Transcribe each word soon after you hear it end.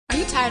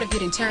Tired of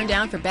getting turned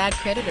down for bad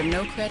credit or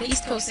no credit?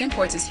 East Coast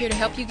Imports is here to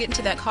help you get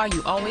into that car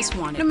you always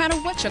wanted, no matter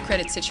what your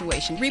credit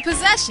situation.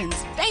 Repossessions,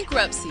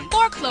 bankruptcy,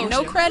 foreclosure,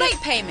 no credit, late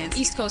payments.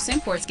 East Coast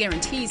Imports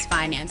guarantees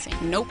financing,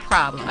 no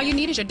problem. All you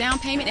need is your down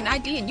payment and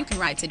ID and you can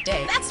ride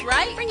today. That's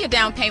right. Bring your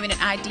down payment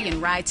and ID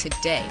and ride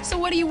today. So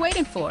what are you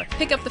waiting for?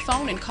 Pick up the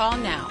phone and call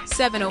now.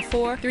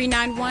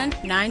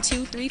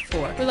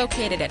 704-391-9234. We're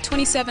located at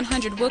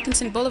 2700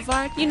 Wilkinson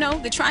Boulevard. You know,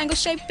 the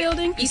triangle-shaped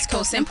building. East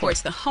Coast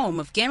Imports, the home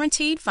of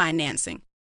guaranteed financing.